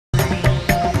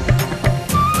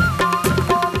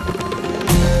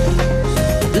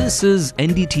This is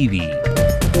NDTV.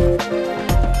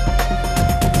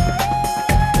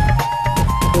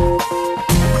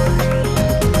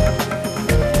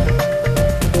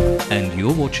 And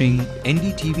you're watching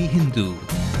Ndtv-Hindu.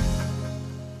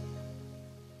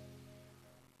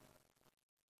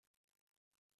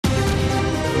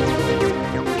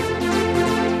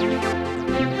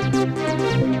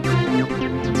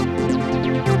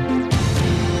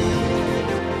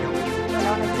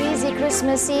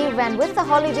 Christmas Eve, and with the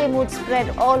holiday mood spread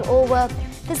all over,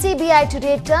 the CBI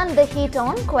today turned the heat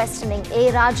on, questioning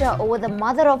A. Raja over the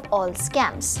mother of all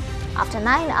scams. After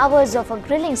 9 hours of a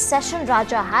grilling session,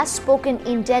 Raja has spoken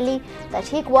in Delhi that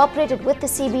he cooperated with the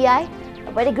CBI.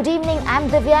 A very good evening, I'm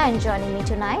Divya, and joining me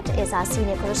tonight is our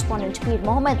senior correspondent Peer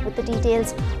Mohammed with the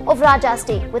details of Raja's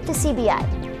day with the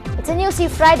CBI. It's a Newsy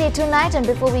Friday tonight, and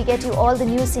before we get you all the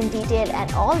news in detail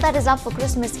and all that is up for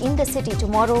Christmas in the city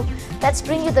tomorrow, let's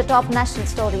bring you the top national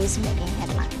stories making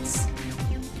headlines.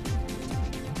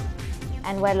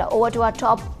 And well, over to our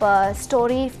top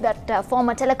story that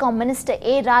former Telecom Minister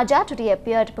A. Raja today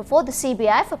appeared before the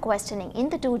CBI for questioning in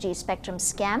the 2G spectrum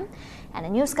scam. And the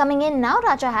news coming in now,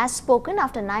 Raja has spoken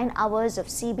after 9 hours of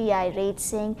CBI raid,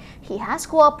 saying he has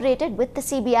cooperated with the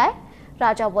CBI.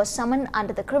 Raja was summoned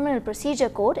under the Criminal Procedure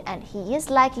Code, and he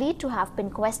is likely to have been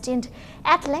questioned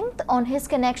at length on his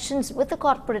connections with the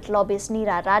corporate lobbyist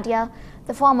Neera Radia,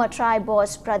 the former tribe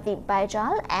boss Pradeep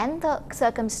Baijal, and the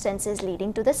circumstances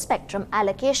leading to the spectrum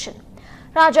allocation.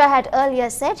 Raja had earlier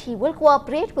said he will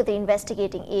cooperate with the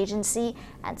investigating agency,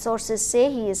 and sources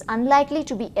say he is unlikely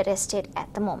to be arrested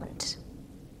at the moment.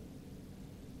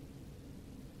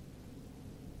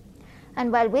 And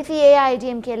while with the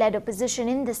AIADMK-led opposition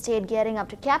in the state gearing up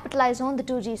to capitalize on the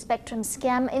 2G spectrum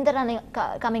scam in the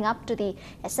coming up to the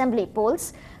assembly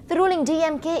polls, the ruling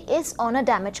DMK is on a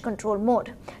damage control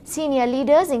mode. Senior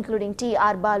leaders including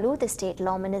T.R. Balu, the State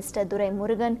Law Minister Durai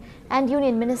Murugan, and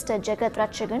Union Minister Jagat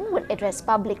Ratchagan will address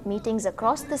public meetings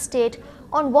across the state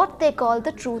on what they call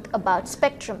the truth about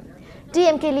spectrum.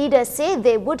 DMK leaders say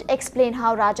they would explain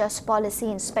how Raja's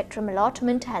policy in spectrum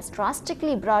allotment has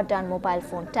drastically brought down mobile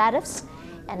phone tariffs,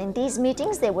 and in these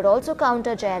meetings they would also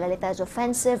counter Jayalalitha's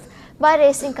offensive by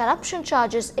raising corruption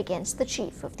charges against the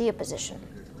chief of the opposition.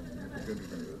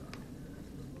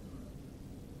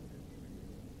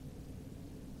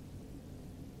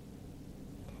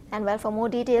 And well, for more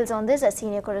details on this, our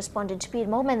senior correspondent Peer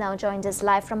Mohammed now joins us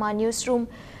live from our newsroom.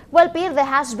 Well, Peer, there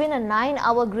has been a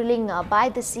 9-hour grilling by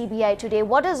the CBI today.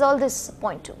 What does all this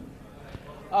point to?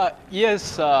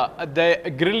 Yes,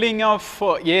 the grilling of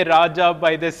A. Raja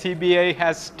by the CBI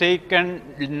has taken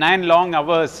 9 long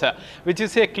hours, which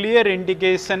is a clear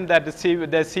indication that the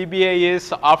CBI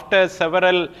is, after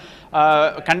several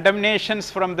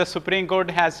condemnations from the Supreme Court,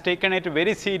 has taken it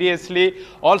very seriously,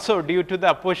 also due to the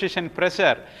opposition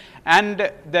pressure. And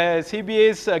the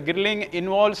CBI's grilling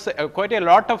involves quite a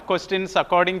lot of questions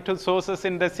according to sources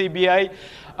in the CBI,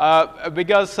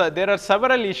 because there are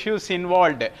several issues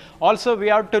involved. Also, we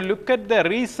have to look at the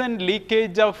recent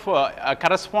leakage of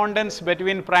correspondence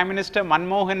between Prime Minister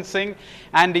Manmohan Singh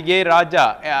and A.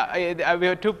 Raja. We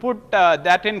have to put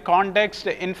that in context.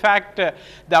 In fact,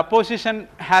 the opposition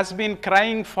has been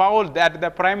crying foul that the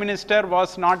Prime Minister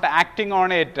was not acting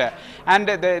on it, and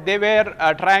they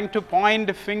were trying to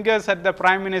point fingers at the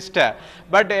Prime Minister.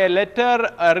 But a letter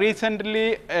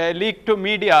recently leaked to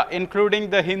media, including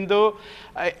the Hindu,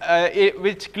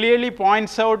 which clearly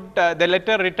points out the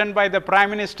letter written by the Prime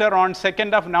Minister on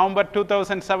 2nd of November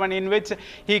 2007, in which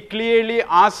he clearly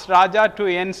asked Raja to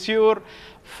ensure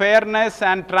fairness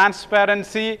and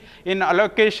transparency in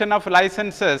allocation of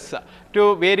licenses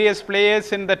to various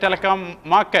players in the telecom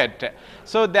market.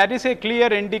 So that is a clear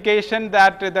indication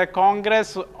that the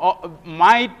Congress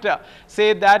might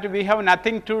say that we have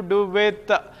nothing to do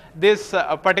with this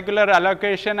particular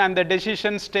allocation and the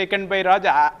decisions taken by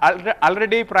Raja.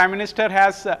 Already Prime Minister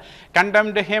has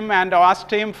condemned him and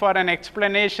asked him for an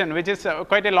explanation, which is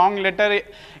quite a long letter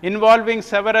involving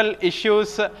several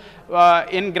issues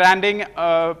in granting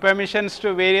permissions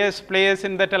to various players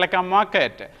in the telecom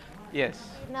market. Yes.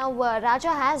 Now, Raja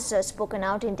has spoken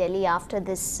out in Delhi after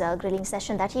this grilling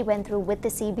session that he went through with the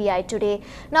CBI today.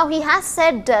 Now, he has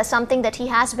said something that he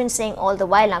has been saying all the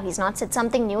while. Now, he's not said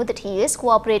something new, that he is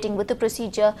cooperating with the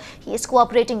procedure, he is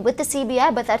cooperating with the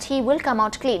CBI, but that he will come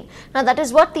out clean. Now, that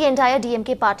is what the entire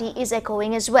DMK party is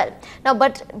echoing as well. Now,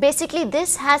 but basically,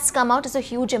 this has come out as a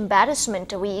huge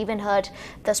embarrassment. We even heard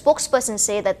the spokesperson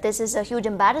say that this is a huge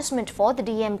embarrassment for the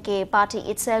DMK party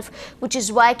itself, which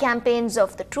is why campaigns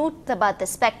of the truth about the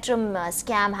spectrum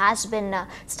scam has been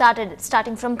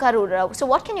starting from Karur. So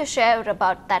what can you share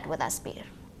about that with us, Peer?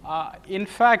 In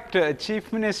fact,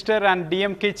 Chief Minister and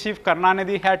DMK Chief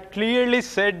Karunanidhi had clearly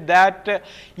said that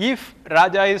if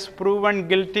Raja is proven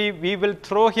guilty, we will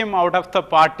throw him out of the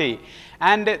party.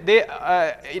 And they,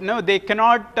 they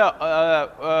cannot,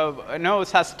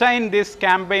 sustain this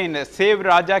campaign, Save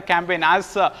Raja campaign.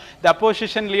 As the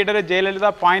opposition leader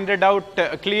Jayalalitha pointed out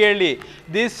clearly,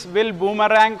 this will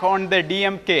boomerang on the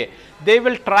DMK. They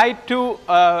will try to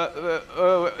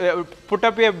put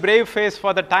up a brave face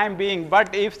for the time being,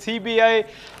 but if CBI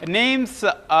names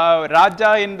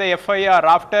Raja in the FIR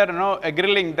after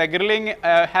grilling, the grilling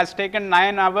has taken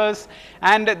 9 hours,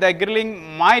 and the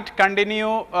grilling might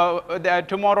continue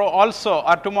tomorrow also,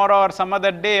 or tomorrow or some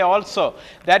other day also.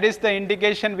 That is the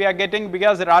indication we are getting,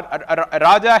 because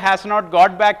Raja has not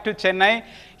got back to Chennai.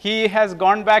 He has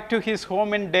gone back to his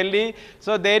home in Delhi.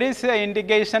 So there is an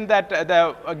indication that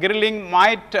the grilling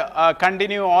might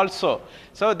continue also.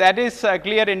 So that is a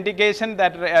clear indication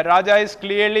that Raja is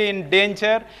clearly in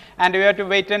danger, and we have to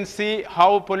wait and see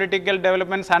how political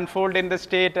developments unfold in the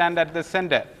state and at the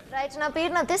center. Right. Now,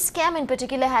 Pirna, this scam in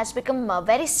particular has become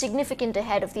very significant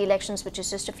ahead of the elections, which is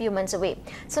just a few months away.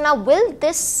 So now, will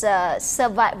this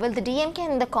survive? Will the DMK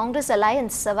and the Congress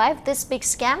alliance survive this big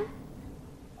scam?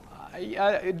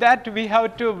 That we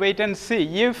have to wait and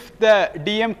see. If the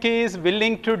DMK is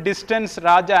willing to distance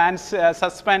Raja and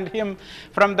suspend him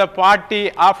from the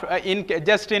party,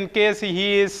 just in case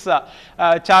he is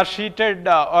charge sheeted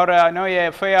or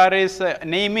a FIR is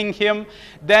naming him,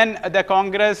 then the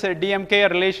Congress DMK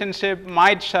relationship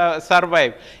might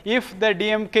survive. If the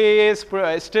DMK is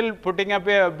still putting up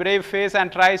a brave face and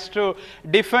tries to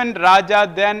defend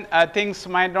Raja, then things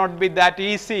might not be that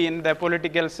easy in the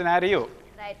political scenario.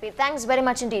 Right, Pete. Thanks very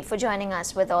much indeed for joining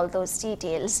us with all those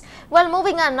details. Well,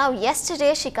 moving on now,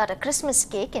 yesterday she cut a Christmas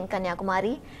cake in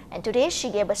Kanyakumari, and today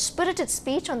she gave a spirited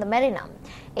speech on the Marina.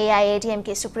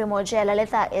 AIADMK Supremo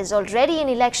Jayalalitha is already in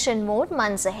election mode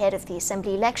months ahead of the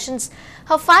assembly elections.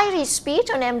 Her fiery speech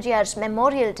on MGR's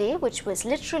Memorial Day, which was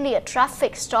literally a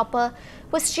traffic stopper,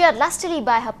 was cheered lustily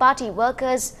by her party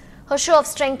workers. Her show of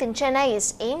strength in Chennai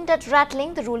is aimed at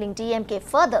rattling the ruling DMK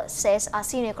further, says our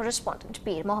senior correspondent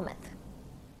Peer Mohammed.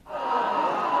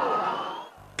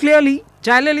 Clearly,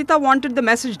 Jayalalitha wanted the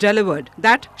message delivered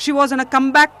that she was on a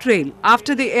comeback trail.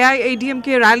 After the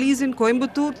AIADMK rallies in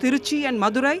Coimbatore, Tiruchi and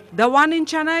Madurai, the one in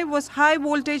Chennai was high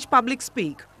voltage public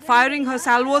speak. Firing her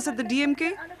salvos at the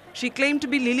DMK, she claimed to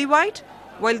be lily white,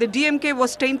 while the DMK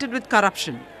was tainted with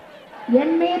corruption.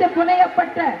 என் மீது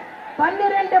புனையப்பட்ட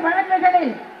 12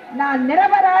 வழக்குகளில் நான்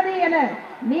நிரபராதி என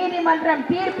நீதிமன்றம்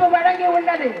தீர்ப்பு வழங்கி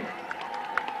உள்ளது.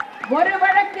 ஒரு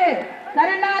வழக்கு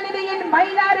கருணாநிதியின்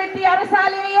மைனாரிட்டி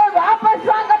அரசாலேயே வாபஸ்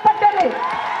வாங்கப்பட்டது.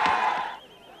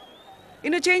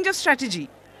 In a change of strategy,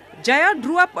 Jaya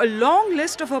drew up a long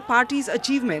list of her party's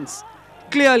achievements.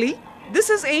 Clearly, this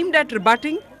is aimed at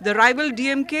rebutting the rival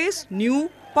DMK's new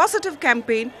positive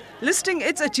campaign listing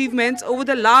its achievements over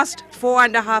the last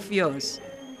 4.5 years.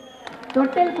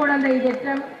 தொட்டில் குழந்தை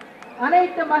திட்டம்,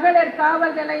 அனைத்து மகளிர்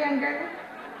காவல் நிலையங்கள்,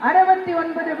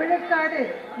 69 விழுக்காடு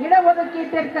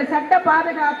இடஒதுக்கீட்டிற்கு சட்ட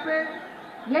பாதுகாப்பு,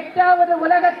 8வது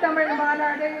உலகத் தமிழ்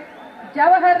மாநாடு,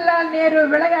 ஜவஹர்லால் நேரு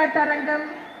விளையாட்டரங்கம்,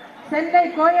 சென்னை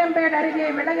கோயம்பேடு அருகே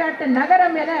விளையாட்டு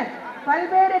நகரம் என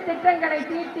பல்வேறு திட்டங்களை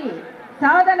தீட்டி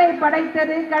சாதனை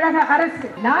படைத்தது கழக அரசு.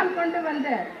 நான் கொண்டு வந்த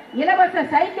இலவச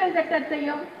சைக்கிள்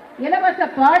திட்டத்தையும் இலவச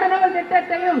பாடநூல்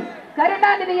திட்டத்தையும்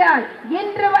கருணாநிதியால்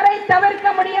இன்று வரை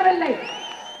தவிர்க்க முடியவில்லை.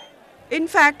 In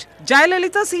fact,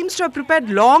 Jayalalitha seems to have prepared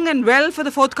long and well for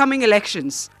the forthcoming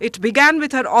elections. It began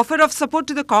with her offer of support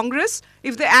to the Congress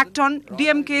if they act on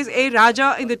DMK's A. Raja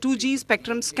in the 2G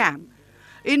spectrum scam.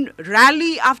 In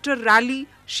rally after rally,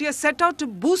 she has set out to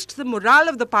boost the morale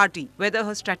of the party. Whether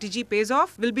her strategy pays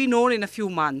off will be known in a few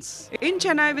months. In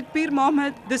Chennai with Peer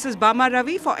Mohammed, this is Bama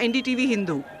Ravi for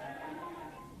Ndtv-Hindu.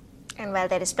 And while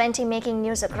there is plenty making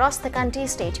news across the country,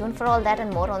 stay tuned for all that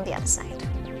and more on the other side.